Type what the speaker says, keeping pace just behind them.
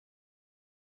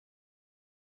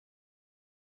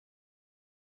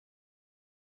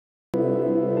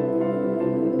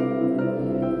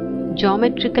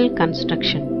Geometrical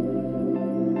construction.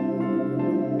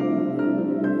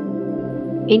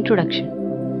 Introduction.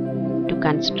 To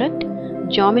construct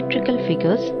geometrical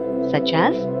figures such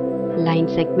as line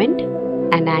segment,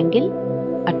 an angle,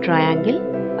 a triangle,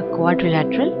 a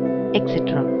quadrilateral,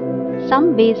 etc.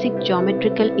 Some basic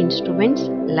geometrical instruments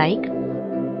like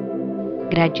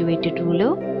graduated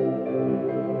ruler,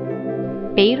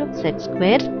 pair of set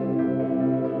squares,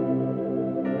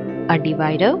 a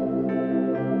divider,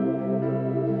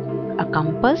 a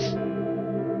compass,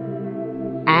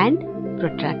 and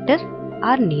protractor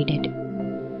are needed.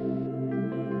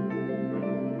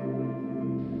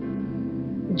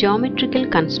 Geometrical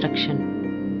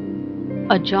construction.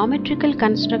 A geometrical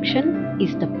construction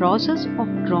is the process of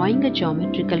drawing a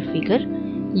geometrical figure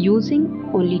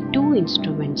using only two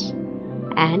instruments,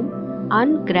 an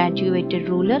ungraduated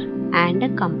ruler and a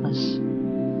compass.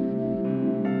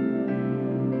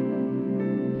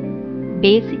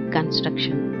 Basic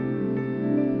construction.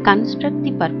 Construct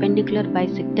the perpendicular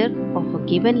bisector of a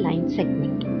given line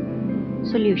segment.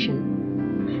 Solution.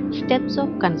 Steps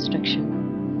of construction.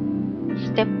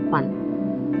 Step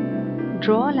 1.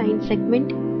 Draw a line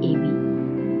segment AB.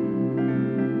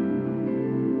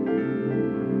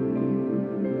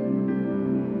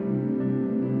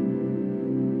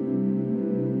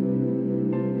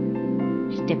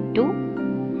 Step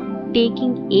 2.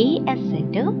 Taking A as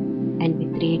center and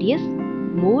with radius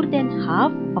more than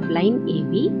half of line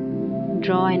AB,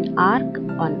 draw an arc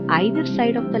on either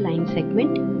side of the line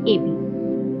segment AB.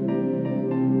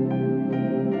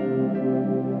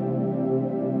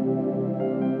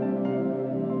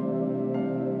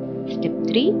 Step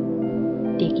 3.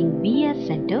 Taking B as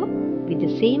center with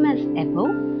the same as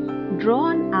above, draw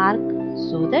an arc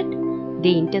so that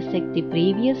they intersect the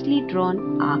previously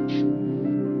drawn arcs.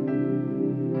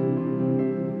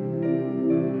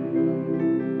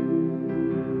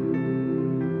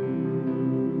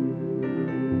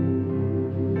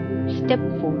 Step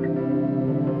 4.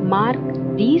 Mark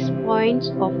these points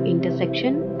of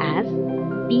intersection as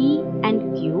P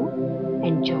and Q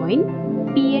and join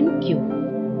P and Q.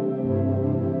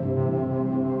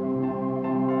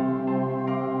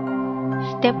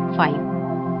 Step 5.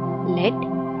 Let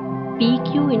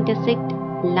PQ intersect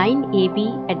line AB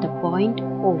at the point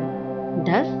O.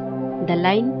 Thus, the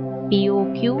line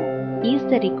POQ is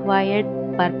the required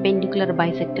perpendicular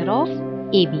bisector of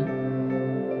AB.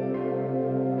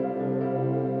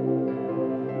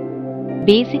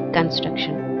 Basic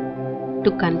construction.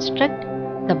 To construct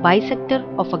the bisector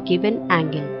of a given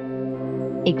angle.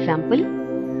 Example.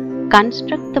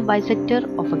 Construct the bisector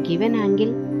of a given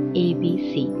angle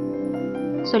ABC.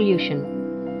 Solution.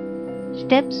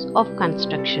 Steps of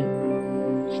construction.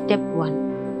 Step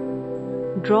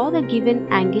 1. Draw the given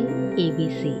angle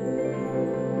ABC.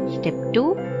 Step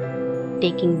 2.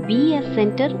 Taking B as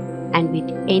center and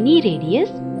with any radius,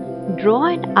 draw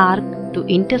an arc to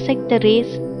intersect the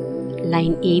rays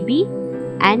line AB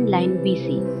and line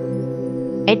BC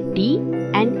at D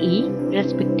and E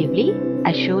respectively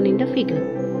as shown in the figure.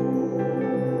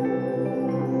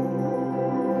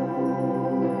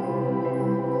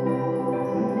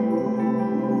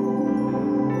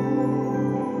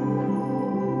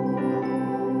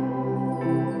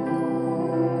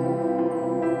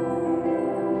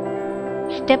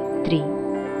 Step 3.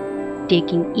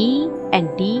 Taking E and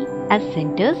D as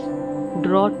centers,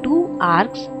 draw two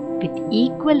arcs with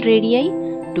equal radii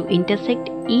to intersect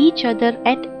each other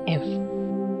at F.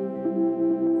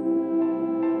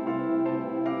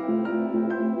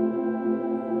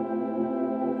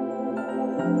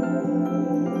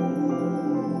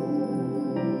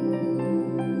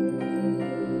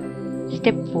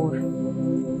 Step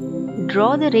 4.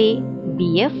 Draw the ray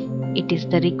BF. It is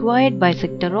the required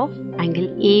bisector of angle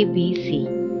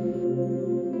ABC.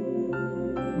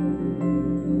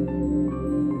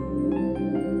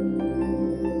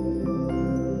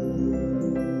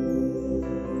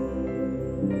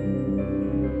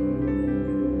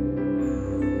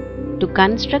 To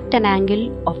construct an angle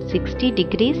of 60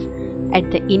 degrees at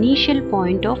the initial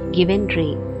point of given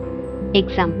ray.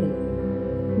 Example.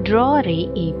 Draw a ray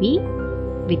AB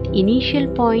with initial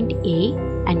point A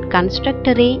and construct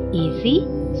a ray AC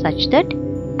such that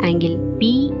angle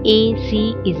BAC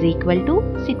is equal to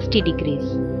 60 degrees.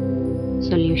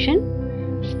 Solution.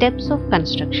 Steps of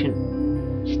construction.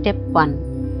 Step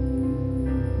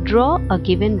 1. Draw a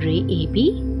given ray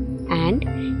AB and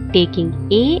taking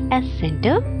A as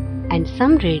center and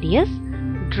some radius,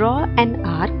 draw an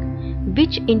arc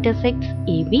which intersects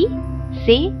AB,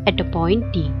 say at a point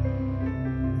D.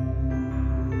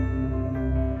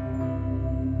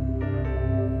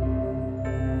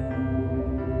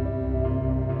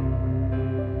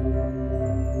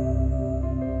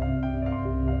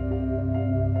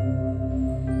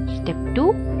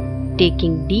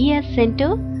 Taking D as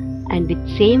center and with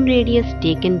same radius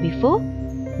taken before,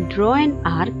 draw an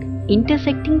arc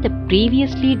intersecting the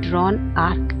previously drawn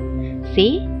arc,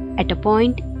 say at a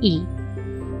point E.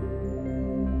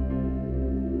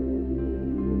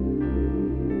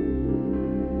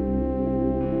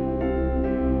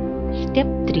 Step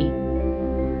 3.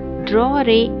 Draw a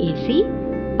ray AC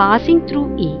passing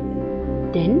through E.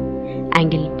 Then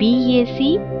angle BAC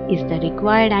is the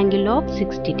required angle of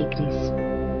 60 degrees.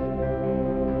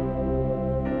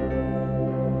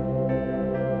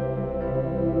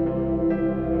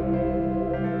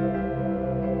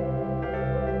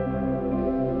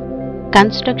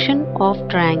 Construction of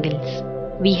triangles.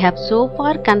 We have so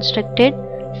far constructed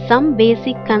some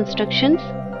basic constructions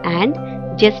and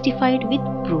justified with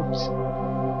proofs.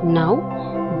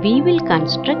 Now we will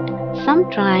construct some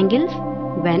triangles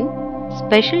when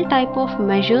special type of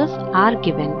measures are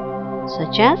given,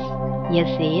 such as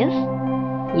SAS,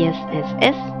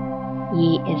 SSS,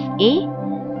 ESA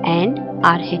and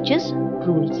RHS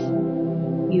rules.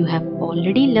 You have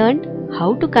already learned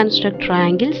how to construct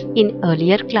triangles in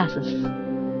earlier classes.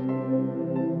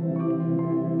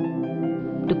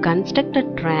 To construct a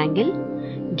triangle,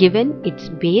 given its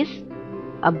base,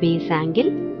 a base angle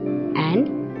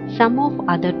and sum of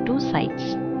other two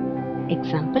sides.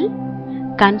 Example,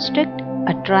 construct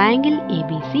a triangle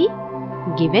ABC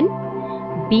given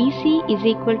BC is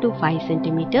equal to 5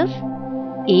 cm,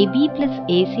 AB plus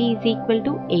AC is equal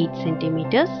to 8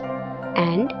 cm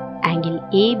and angle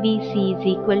ABC is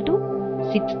equal to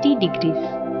 60 degrees.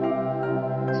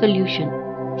 Solution.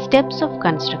 Steps of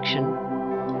construction.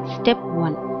 Step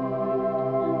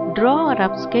 1. Draw a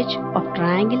rough sketch of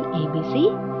triangle ABC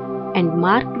and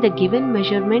mark the given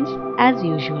measurements as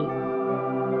usual.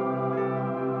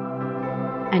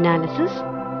 Analysis.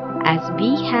 As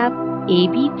we have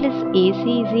AB plus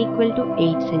AC is equal to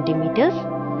 8 cm,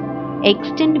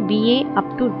 extend BA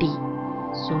up to D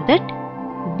so that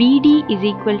BD is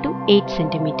equal to 8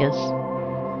 cm.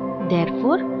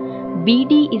 Therefore,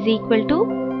 BD is equal to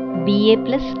BA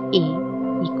plus A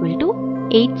equal to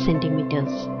 8 cm.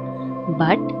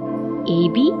 But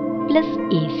AB plus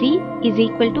AC is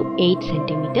equal to 8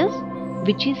 cm,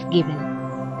 which is given,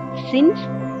 since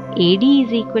AD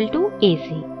is equal to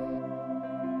AC.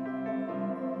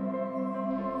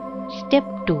 Step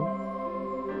 2.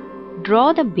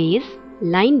 Draw the base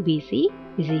line BC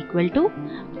is equal to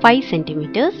 5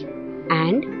 cm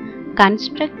and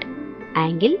construct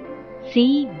angle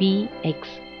CBX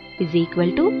is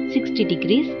equal to 60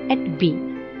 degrees at B.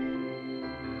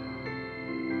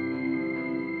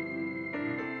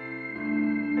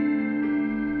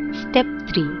 Step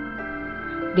 3.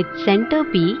 With center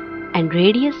B and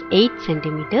radius 8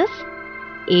 cm,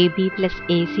 AB plus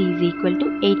AC is equal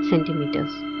to 8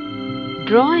 cm.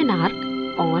 Draw an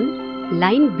arc on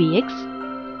line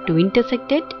BX to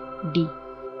intersect at D.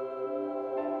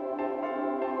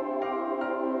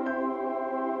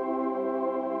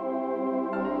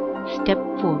 Step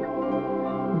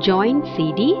 4. Join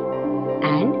CD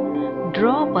and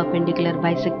draw a perpendicular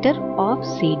bisector of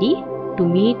CD to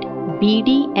meet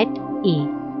BD at A.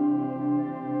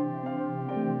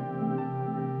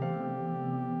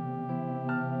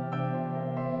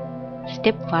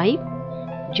 Step 5.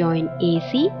 Join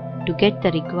AC to get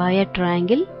the required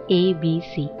triangle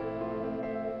ABC.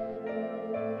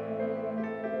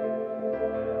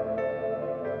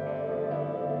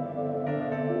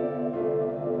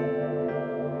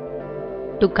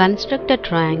 To construct a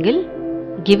triangle,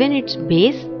 given its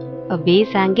base, a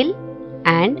base angle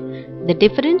and the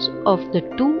difference of the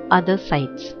two other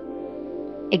sides.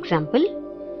 Example,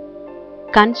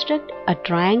 construct a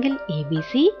triangle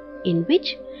ABC in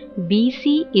which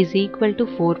BC is equal to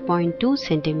 4.2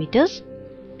 centimeters,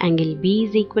 angle B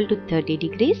is equal to 30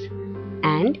 degrees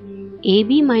and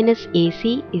AB minus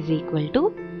AC is equal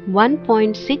to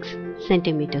 1.6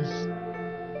 centimeters.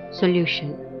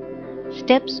 Solution.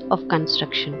 Steps of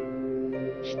construction.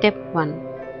 Step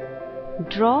 1.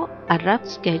 Draw a rough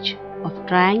sketch of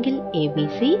triangle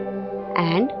ABC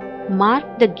and mark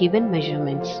the given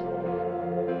measurements.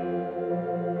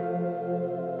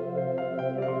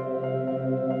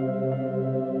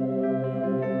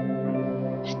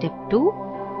 Step 2.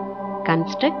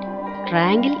 Construct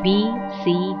triangle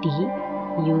BCD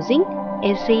using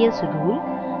SAS rule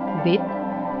with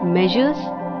measures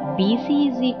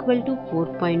BC is equal to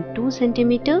 4.2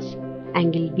 centimeters,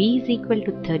 angle B is equal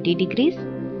to 30 degrees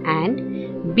and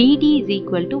BD is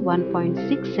equal to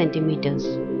 1.6 centimeters.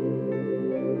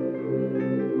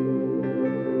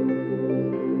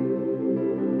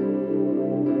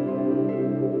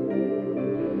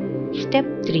 Step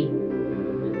 3.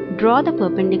 Draw the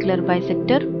perpendicular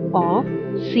bisector of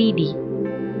CD.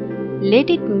 Let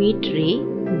it meet ray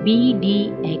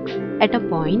BDX at a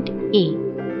point A.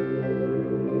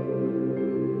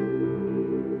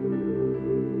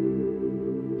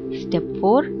 Step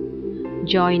 4.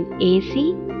 Join AC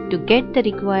to get the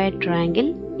required triangle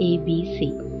ABC.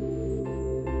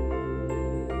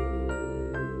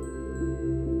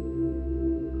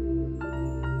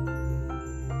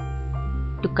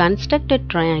 To construct a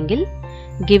triangle,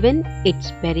 given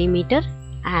its perimeter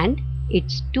and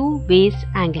its two base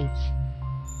angles.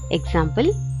 Example,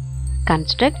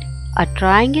 construct a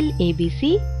triangle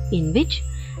ABC in which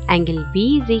angle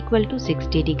B is equal to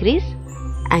 60 degrees,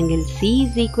 angle C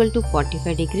is equal to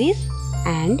 45 degrees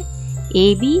and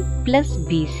AB plus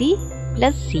BC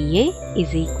plus CA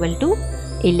is equal to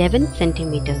 11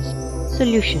 centimeters.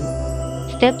 Solution.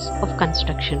 Steps of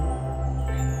construction.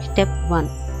 Step 1.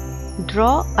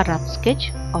 Draw a rough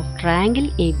sketch of triangle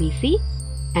ABC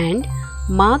and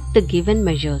mark the given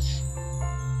measures.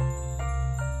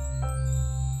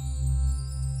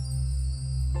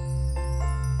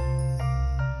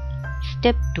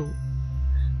 Step 2.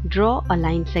 Draw a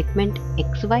line segment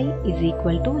XY is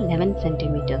equal to 11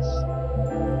 centimeters.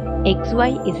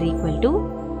 XY is equal to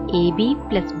AB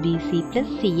plus BC plus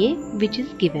CA, which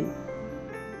is given.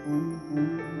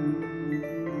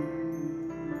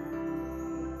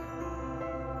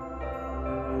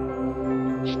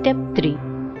 Step 3.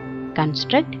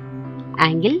 Construct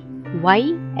angle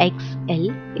YXL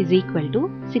is equal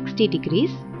to 60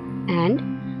 degrees and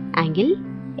angle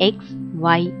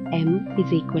XYM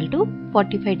is equal to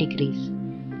 45 degrees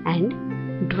and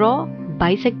draw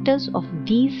bisectors of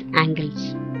these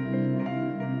angles.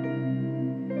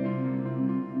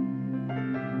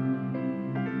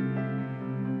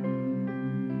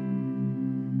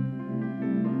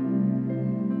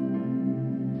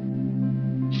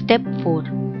 Step 4.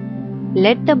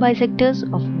 Let the bisectors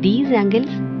of these angles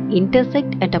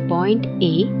intersect at a point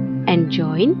A and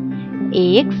join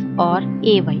AX or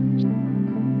AY.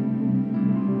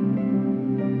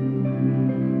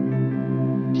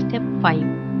 Step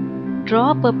 5.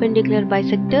 Draw a perpendicular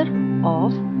bisector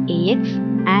of AX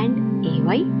and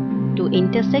AY to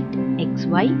intersect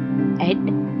XY at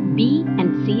B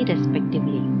and C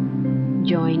respectively.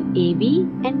 Join AB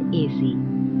and AC.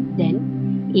 Then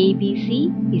ABC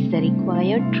is the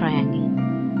required triangle.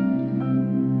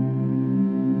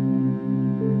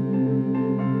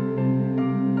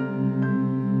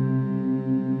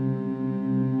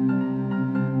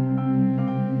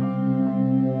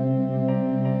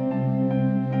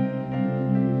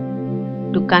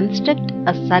 To construct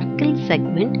a circle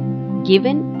segment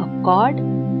given a chord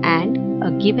and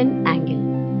a given angle.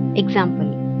 Example,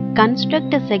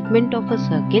 construct a segment of a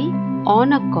circle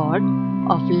on a chord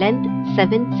of length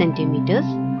 7 centimeters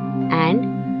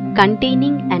and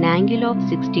containing an angle of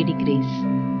 60 degrees.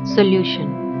 Solution.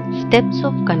 Steps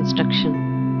of construction.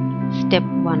 Step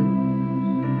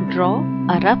 1. Draw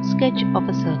a rough sketch of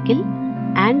a circle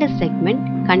and a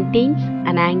segment contains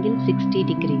an angle 60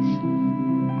 degrees.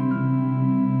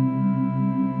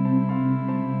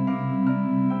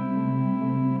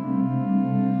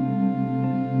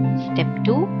 Step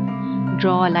 2.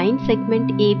 Draw a line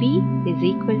segment AB is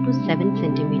equal to 7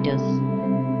 centimeters.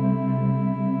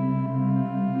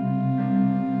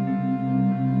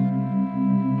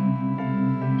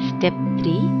 Step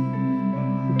 3.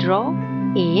 Draw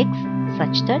AX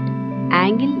such that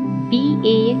angle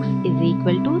BAX is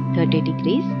equal to 30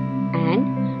 degrees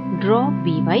and draw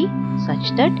BY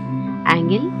such that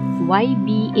angle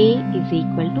YBA is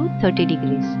equal to 30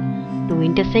 degrees to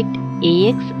intersect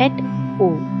AX at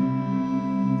O.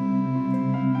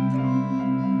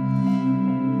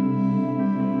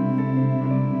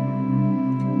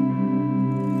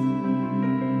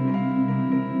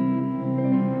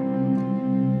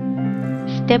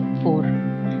 Step 4.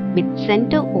 With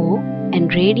center O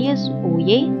and radius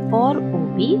OA or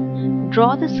OB,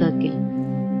 draw the circle.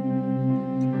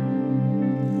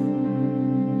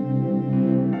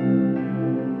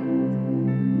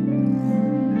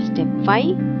 Step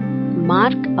 5.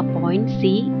 Mark a point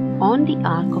C on the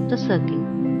arc of the circle.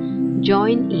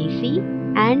 Join AC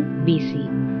and BC.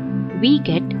 We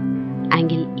get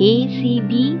angle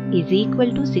ACB is equal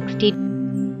to 60.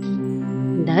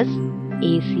 Thus,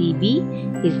 ACB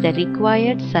is the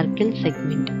required circle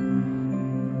segment.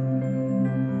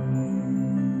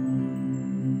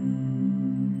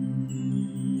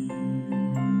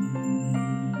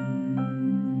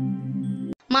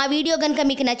 మా video గనుక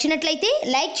మీకు నచ్చినట్లయితే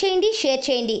like చేయండి, share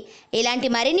చేయండి. ఇలాంటి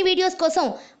మరిన్ని videos కోసం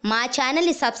మా ఛానల్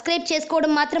ని సబ్స్క్రైబ్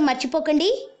చేసుకోవడం మాత్రం మర్చిపోకండి.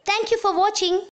 Thank you for watching.